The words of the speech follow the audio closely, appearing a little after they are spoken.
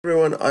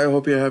Everyone, I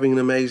hope you're having an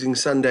amazing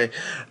Sunday.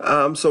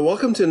 So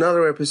welcome to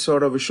another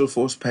episode of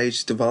Visualforce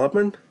page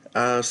development.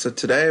 So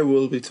today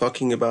we'll be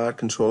talking about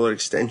controller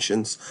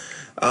extensions.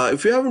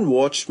 If you haven't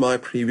watched my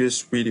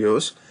previous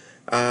videos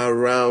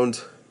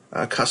around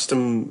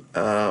custom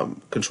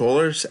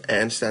controllers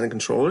and standard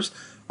controllers,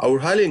 I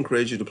would highly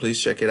encourage you to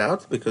please check it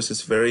out because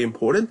it's very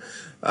important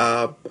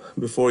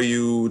before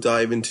you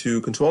dive into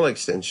controller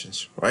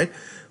extensions, right?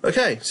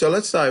 Okay, so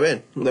let's dive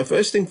in. The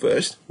first thing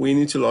first, we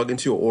need to log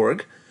into your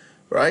org.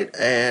 Right,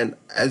 and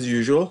as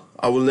usual,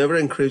 I will never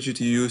encourage you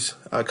to use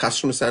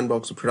Customer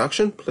Sandbox or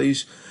Production.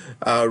 Please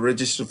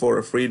register for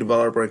a free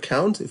developer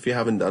account if you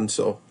haven't done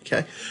so.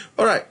 Okay,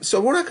 all right.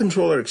 So what are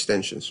controller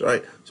extensions?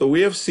 Right. So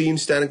we have seen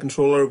standard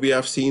controller, we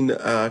have seen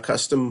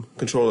custom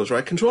controllers.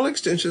 Right. Controller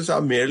extensions are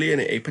merely an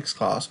Apex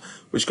class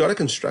which got a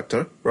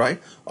constructor,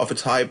 right, of a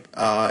type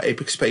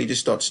Apex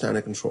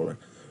pages.standard controller.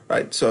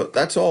 Right. So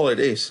that's all it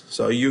is.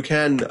 So you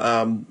can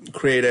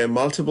create a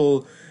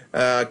multiple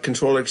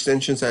controller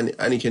extensions and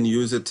you can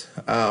use it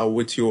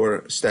with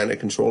your standard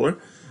controller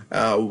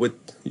with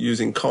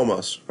using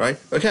commas, right?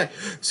 Okay,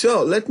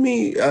 so let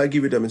me give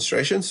you a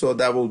demonstration so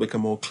that will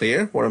become more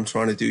clear what I'm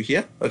trying to do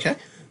here. Okay,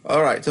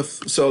 all right,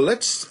 so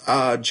let's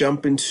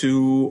jump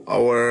into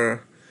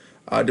our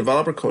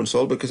developer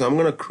console because I'm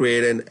going to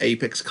create an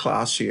Apex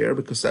class here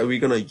because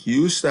we're going to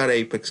use that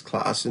Apex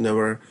class in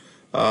our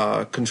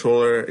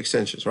controller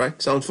extensions,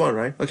 right? Sounds fun,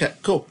 right? Okay,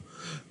 cool.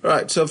 All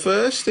right, so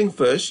first thing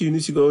first, you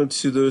need to go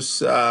into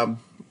this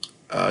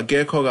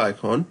gear cog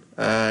icon,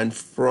 and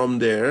from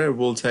there it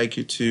will take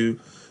you to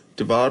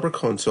developer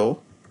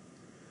console,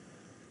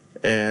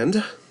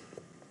 and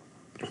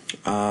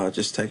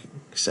just take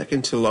a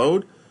second to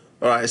load.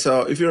 All right,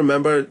 so if you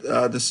remember,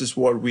 this is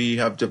what we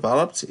have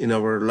developed in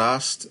our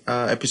last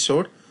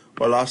episode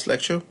or last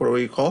lecture, whatever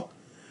you call.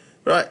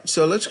 All right,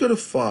 so let's go to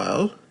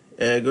File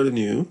and go to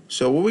New.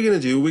 So what we're gonna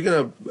do, we're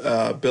gonna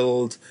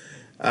build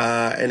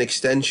an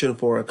extension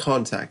for a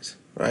contact,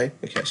 right?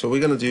 Okay, so we're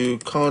gonna do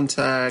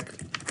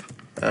contact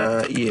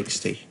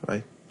ext,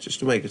 right? Just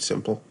to make it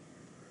simple.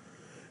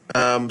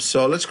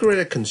 So let's create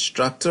a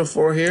constructor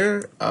for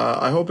here.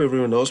 I hope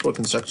everyone knows what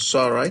constructors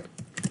are, right?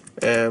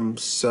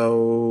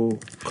 So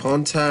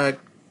contact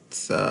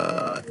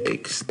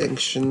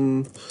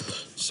extension.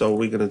 So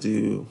we're gonna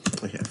do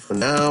for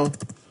now.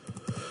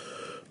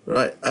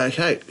 Right.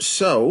 Okay.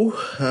 So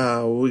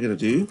what we're gonna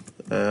do?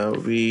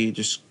 We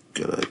just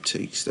gonna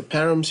take the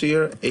params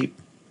here,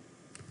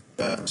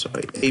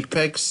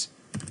 Apex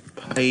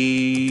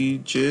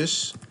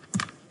pages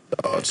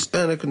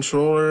standard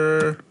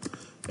controller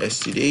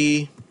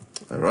std.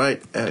 All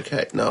right,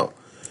 okay, now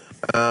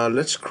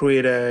let's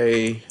create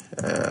a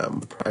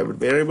private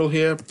variable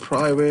here,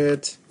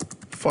 private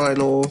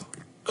final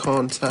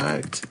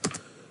contact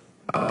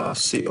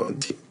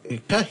cont.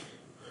 Okay,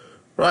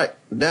 right,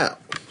 now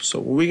so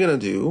what we're gonna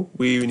do,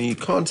 we need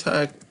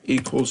contact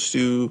equals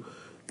to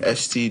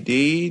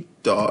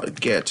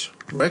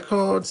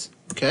std.getRecords,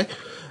 okay,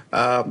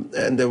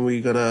 and then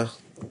we're gonna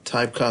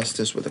typecast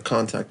this with a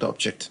contact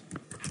object.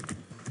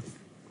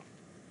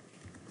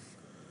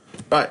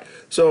 Right,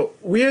 so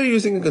we are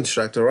using a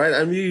constructor, right,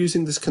 and we're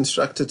using this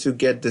constructor to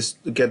get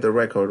the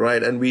record,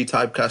 right, and we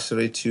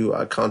typecasted it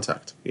to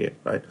contact here,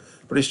 right,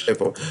 pretty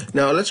straightforward.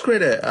 Now let's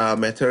create a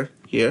method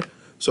here.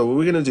 So what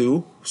we're gonna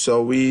do,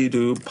 so we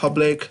do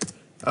public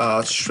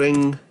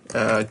string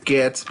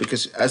get,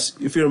 because as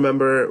if you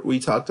remember, we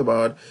talked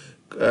about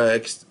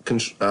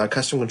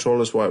custom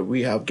controllers where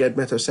we have get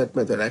method, set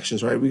method,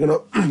 actions, right? We're gonna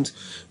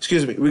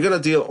excuse me, we're gonna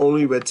deal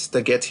only with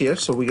the get here,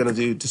 so we're gonna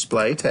do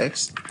display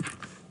text,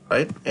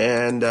 right?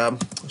 And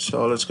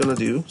so let's gonna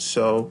do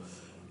so.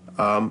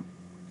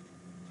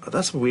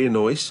 That's a weird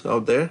noise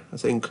out there, I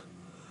think.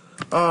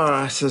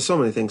 There's so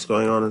many things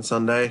going on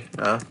Sunday.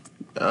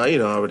 You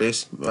know how it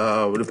is,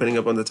 depending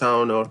upon the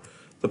town or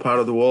the part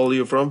of the world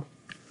you're from.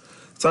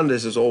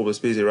 Sundays is always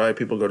busy, right?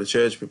 People go to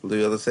church, people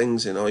do other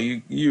things. You know,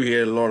 you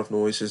hear a lot of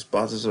noises,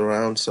 buzzes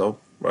around. So,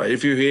 right,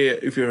 if you're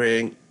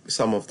hearing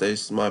some of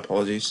this, my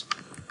apologies.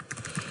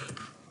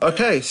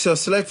 Okay, so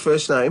select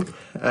first name,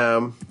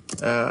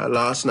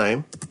 last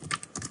name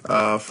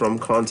from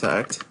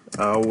contact,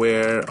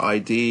 where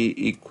ID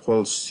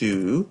equals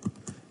to.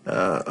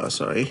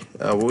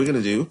 What we're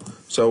gonna do?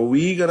 So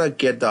we're gonna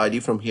get the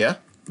ID from here,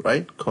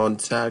 right?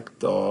 Contact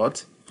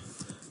dot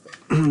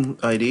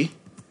ID.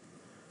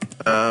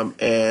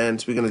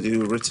 And we're going to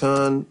do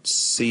return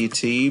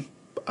ct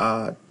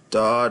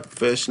dot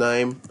first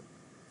name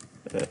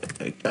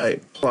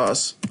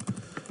plus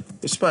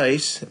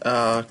space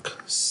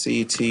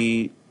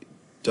ct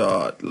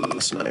dot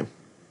last name.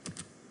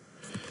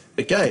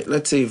 Okay,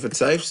 let's see if it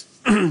saves.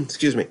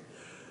 Excuse me.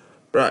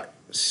 Right,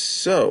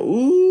 so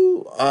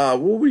what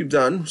we've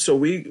done, so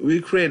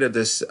we created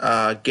this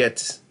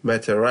get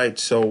method, right?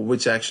 So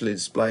which actually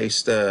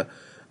displays the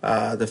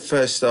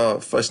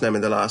first name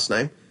and the last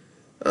name.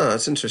 Oh,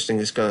 that's interesting.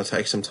 It's going to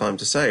take some time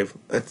to save.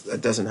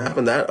 It doesn't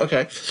happen that.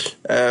 Okay.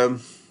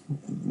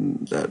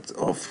 That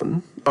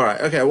often. All right.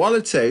 Okay. While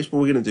it saves,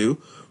 what we're going to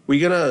do,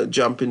 we're gonna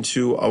jump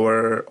into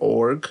our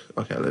org.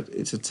 Okay,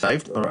 is it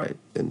saved? All right,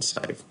 then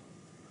save.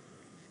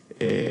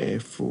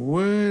 For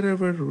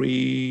whatever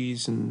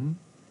reason,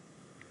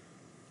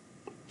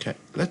 okay,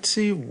 let's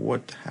see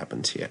what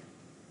happens here.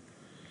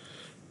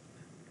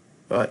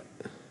 All right.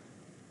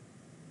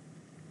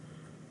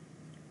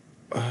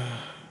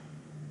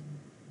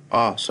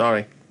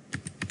 Sorry.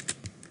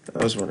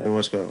 I was wondering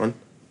what's going on.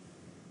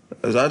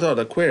 As I thought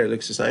the query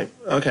looks the same.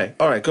 Okay,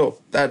 all right, cool.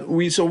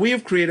 So we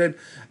have created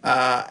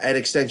an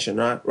extension,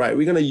 right? Right,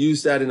 we're gonna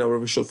use that in our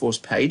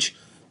Visualforce page.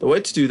 The way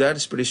to do that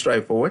is pretty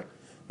straightforward.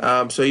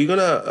 So you're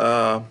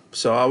gonna,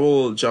 so I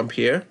will jump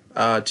here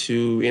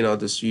to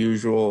this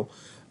usual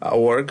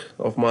org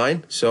of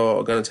mine. So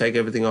I'm gonna take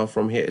everything off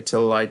from here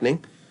till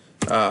Lightning.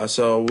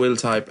 So we'll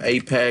type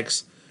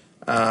Apex.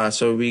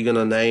 So we're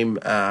gonna name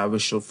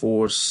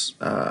Visualforce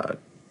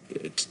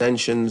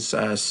extensions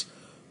as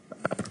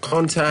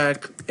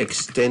contact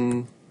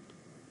extend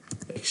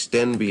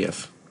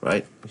VF,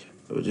 right?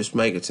 We'll just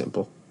make it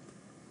simple.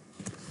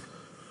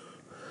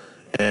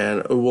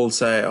 And it will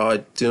say, oh,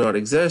 it does not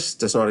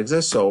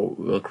exist, so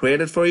we'll create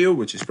it for you,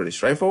 which is pretty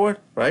straightforward,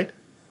 right?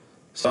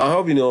 So I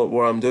hope you know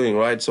what I'm doing,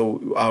 right?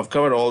 So I've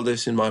covered all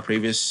this in my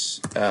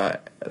previous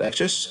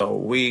lectures. So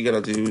we're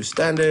gonna do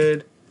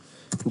standard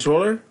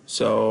controller.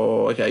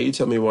 So, okay, you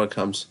tell me what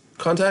comes.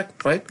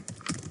 Contact, right?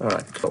 All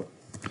right, cool.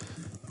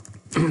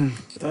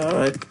 All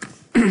right.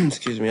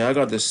 Excuse me, I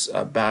got this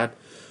bad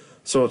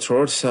sore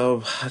throat,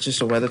 so just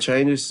the weather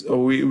changes.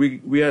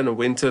 We are in the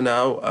winter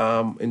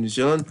now in New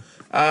Zealand.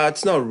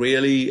 It's not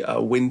really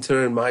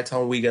winter in my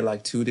town. We get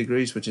like 2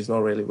 degrees, which is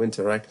not really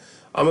winter, right?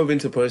 I'm a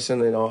winter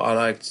person, I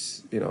like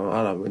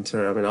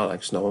winter. I mean, I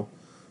like snow.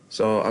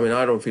 So, I mean,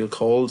 I don't feel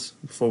cold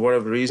for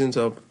whatever reason,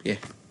 so yeah.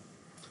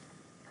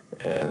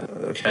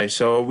 Okay,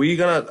 so we're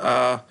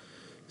gonna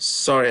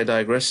sorry, I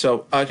digress.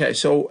 So, okay,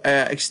 so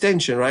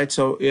extension, right?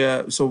 So,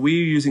 so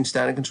we're using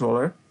standard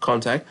controller,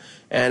 contact,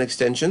 and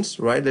extensions,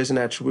 right? There's an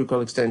attribute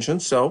called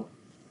extension. So,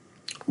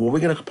 what we're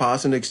going to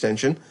pass in the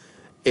extension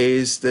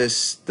is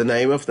the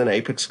name of the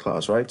Apex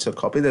class, right? So,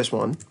 copy this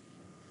one.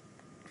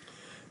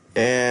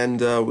 And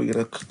we're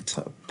going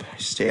to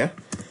paste here.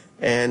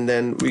 And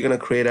then we're going to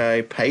create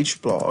a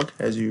page blog,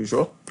 as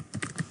usual.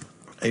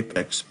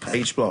 Apex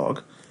page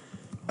blog.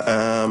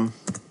 And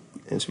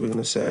so we're going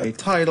to say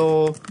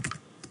title.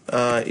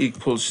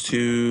 Equals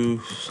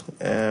to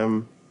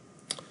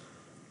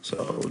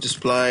so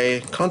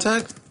display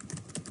contact,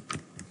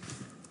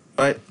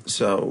 right?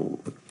 So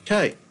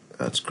okay,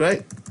 that's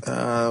great.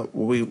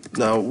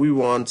 We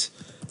want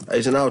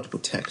is an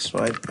output text,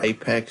 right?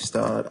 Apex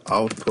dot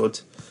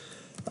output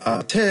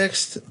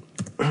text,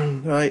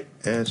 right?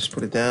 And just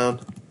put it down,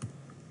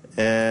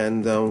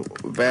 and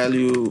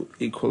value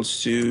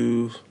equals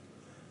to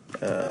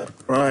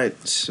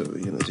right. So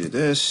we're gonna do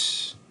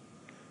this.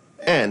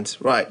 And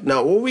right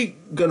now, what we're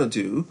gonna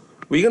do,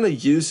 we're gonna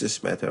use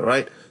this method,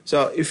 right?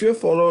 So if you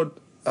followed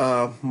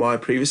my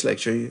previous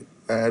lecture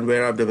and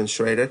where I've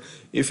demonstrated,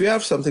 if you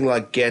have something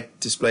like get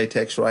display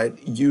text, right,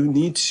 you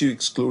need to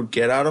exclude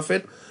get out of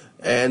it,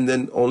 and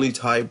then only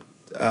type,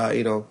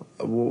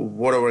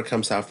 whatever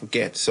comes after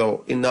get.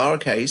 So in our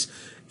case,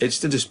 it's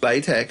the display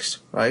text,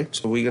 right?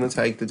 So we're gonna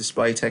take the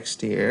display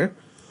text here,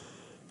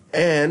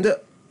 and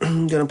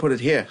I'm gonna put it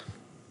here,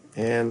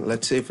 and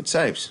let's see if it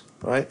saves,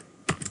 right?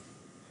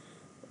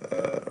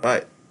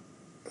 Right.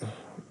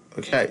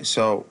 Okay,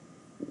 so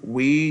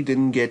we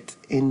didn't get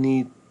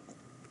anything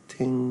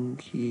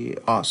here.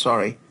 Oh,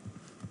 sorry.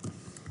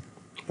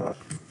 All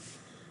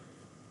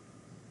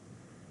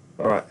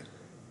right.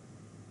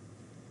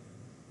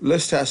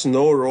 List has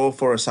no role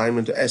for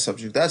assignment to S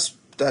subject.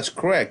 That's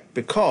correct,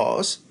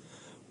 because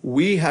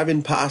we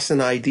haven't passed an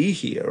ID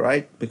here,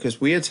 right? Because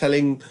we are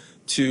telling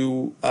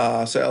to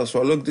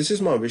Salesforce, look, this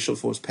is my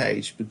Visualforce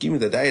page, but give me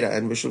the data.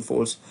 And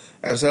Visualforce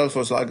and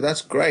Salesforce like,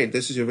 that's great,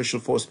 this is your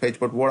Visualforce page,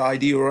 but what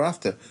ID you're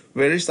after?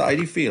 Where is the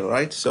ID field,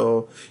 right?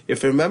 So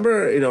if you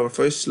remember in our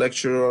first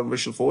lecture on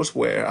Visualforce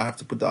where I have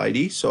to put the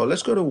ID, so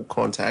let's go to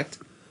contact,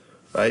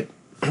 right?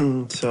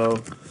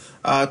 So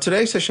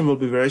today's session will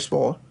be very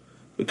small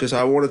because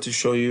I wanted to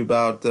show you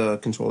about the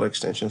controller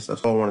extensions.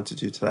 That's all I wanted to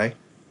do today.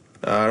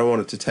 I don't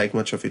want it to take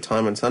much of your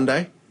time on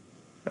Sunday.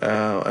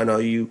 I know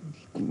you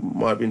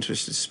might be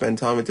interested to spend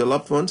time with your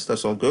loved ones.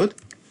 That's all good.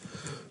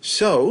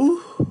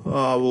 So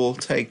we'll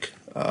take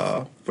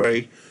a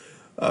very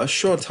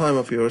short time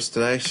of yours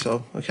today.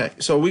 So okay,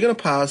 so we're gonna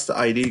pass the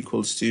ID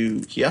equals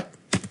to here,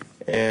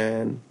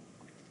 and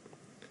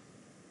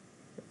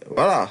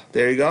voila,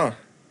 there you go.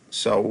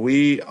 So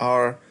we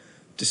are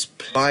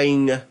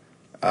displaying,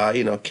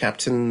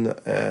 Captain,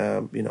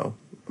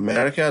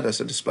 America. That's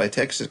a display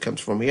text that comes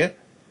from here,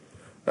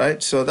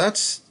 right? So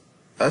that's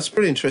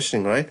pretty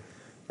interesting, right?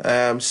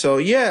 So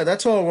yeah,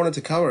 that's all I wanted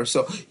to cover.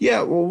 So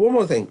yeah, well, one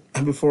more thing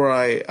before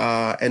I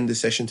end the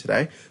session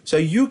today. So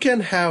you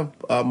can have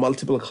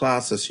multiple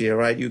classes here,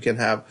 right? You can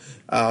have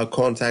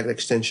contact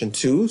extension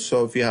 2.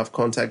 So if you have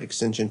contact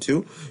extension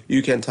 2,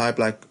 you can type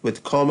like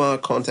with comma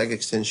contact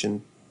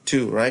extension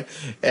 2, right?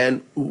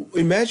 And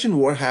imagine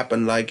what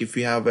happened like if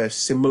you have a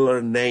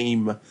similar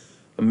name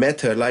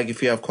method, like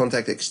if you have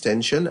contact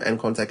extension and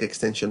contact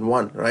extension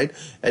 1, right?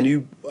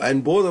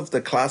 And both of the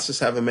classes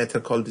have a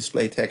method called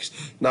display text.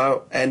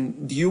 Now,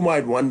 and you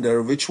might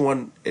wonder which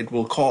one it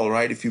will call,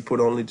 right? If you put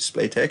only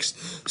display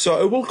text,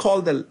 so it will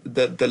call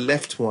the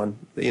left one.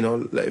 You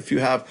know, if you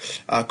have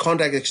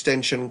contact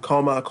extension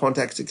comma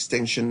contact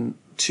extension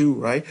 2,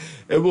 right?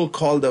 It will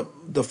call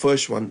the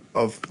first one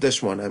of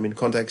this one. I mean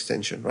contact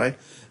extension, right?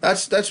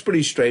 That's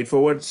pretty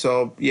straightforward.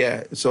 So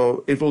yeah,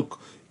 so it will.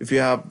 If you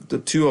have the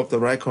 2 of the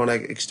right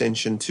contact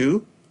extension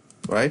 2,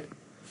 right?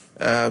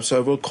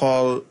 So it will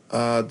call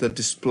the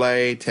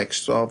display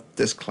text of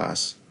this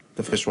class,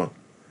 the first one,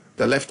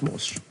 the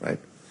leftmost, right?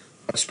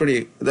 That's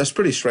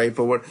pretty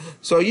straightforward.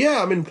 So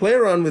yeah, I mean, play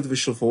around with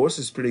Visualforce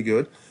is pretty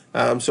good.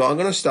 So I'm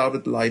gonna start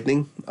with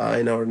Lightning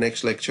in our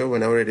next lecture,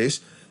 whenever it is.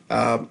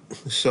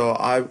 So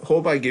I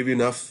hope I give you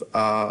enough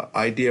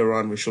idea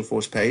around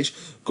Visualforce page.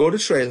 Go to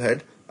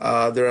Trailhead.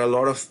 There are a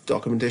lot of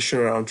documentation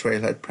around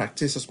Trailhead.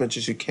 Practice as much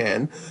as you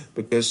can,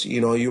 because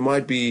you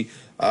might be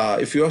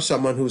if you're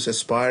someone who's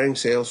aspiring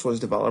Salesforce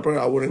developer,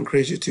 I would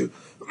encourage you to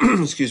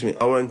excuse me,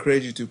 I would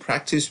encourage you to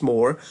practice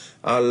more,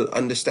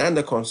 understand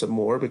the concept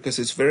more, because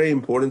it's very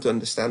important to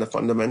understand the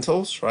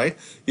fundamentals, right?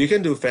 You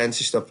can do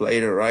fancy stuff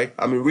later, right?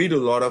 I mean, we do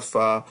a lot of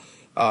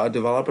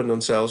development on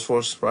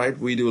Salesforce, right?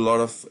 We do a lot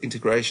of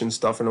integration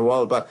stuff in a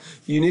while, but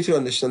you need to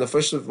understand the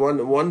first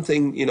one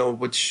thing,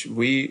 which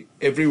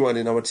everyone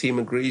in our team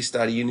agrees,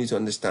 that you need to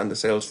understand the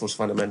Salesforce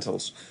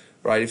fundamentals,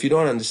 right? If you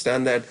don't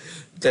understand that,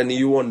 then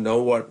you won't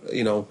know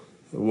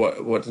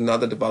what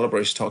another developer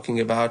is talking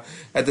about.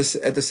 At the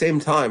same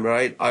time,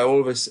 right, I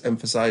always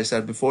emphasize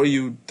that before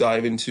you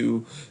dive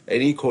into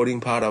any coding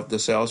part of the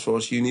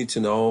Salesforce, you need to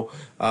know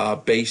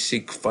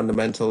basic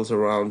fundamentals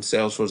around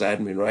Salesforce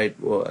admin, right?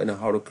 Well, and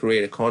how to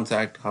create a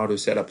contact, how to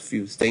set up a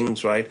few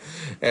things, right,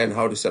 and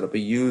how to set up a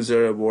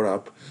user, what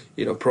up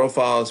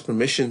profiles,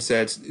 permission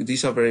sets.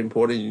 These are very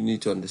important. You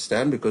need to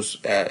understand, because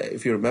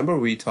if you remember,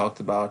 we talked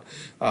about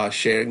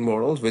sharing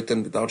models, with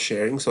and without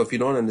sharing. So if you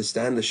don't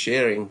understand the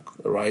sharing,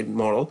 right,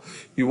 model,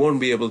 you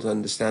won't be able to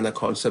understand the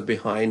concept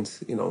behind,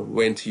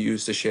 when to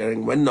use the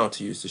sharing, when not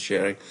to use the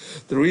sharing.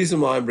 The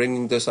reason why I'm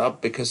bringing this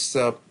up, because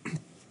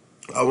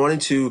I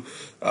wanted to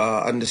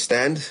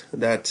understand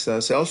that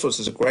Salesforce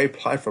is a great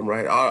platform,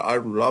 right? I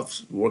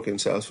love working in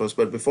Salesforce,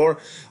 but before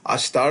I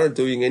started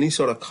doing any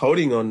sort of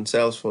coding on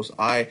Salesforce,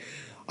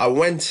 I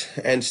went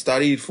and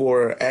studied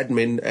for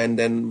admin, and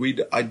then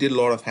I did a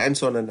lot of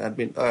hands-on and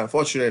admin.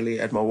 Fortunately,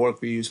 at my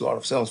work, we use a lot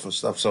of Salesforce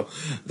stuff, so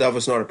that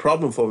was not a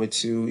problem for me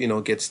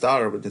to, get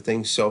started with the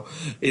things. So,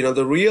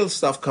 the real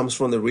stuff comes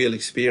from the real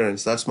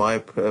experience. That's my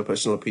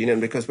personal opinion,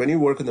 because when you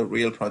work on the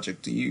real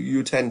project,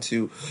 you tend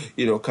to,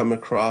 come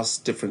across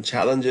different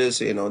challenges.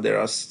 There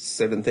are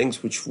certain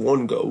things which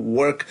won't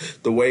work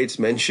the way it's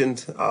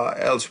mentioned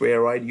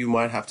elsewhere, right? You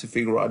might have to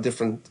figure out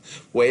different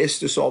ways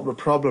to solve the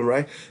problem,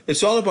 right?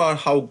 It's all about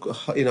how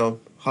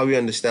you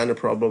understand the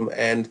problem,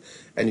 and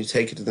you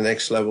take it to the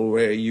next level,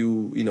 where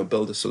you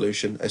build a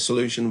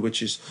solution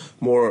which is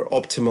more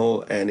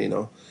optimal. And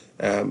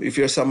if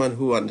you're someone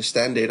who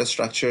understands data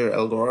structure,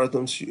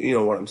 algorithms, you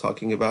know what I'm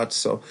talking about.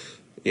 So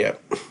yeah,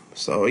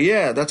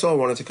 that's all I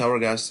wanted to cover,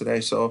 guys, today.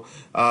 So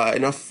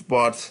enough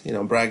about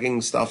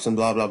bragging stuffs and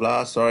blah blah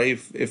blah. Sorry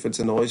if it's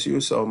annoys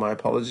you, so my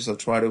apologies. I'll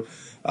try to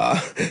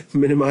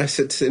minimize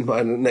it in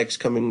my next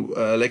coming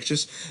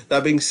lectures.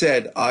 That being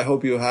said, I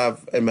hope you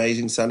have an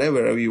amazing Sunday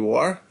wherever you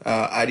are.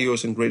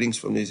 Adios and greetings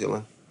from New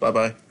Zealand. Bye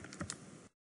bye.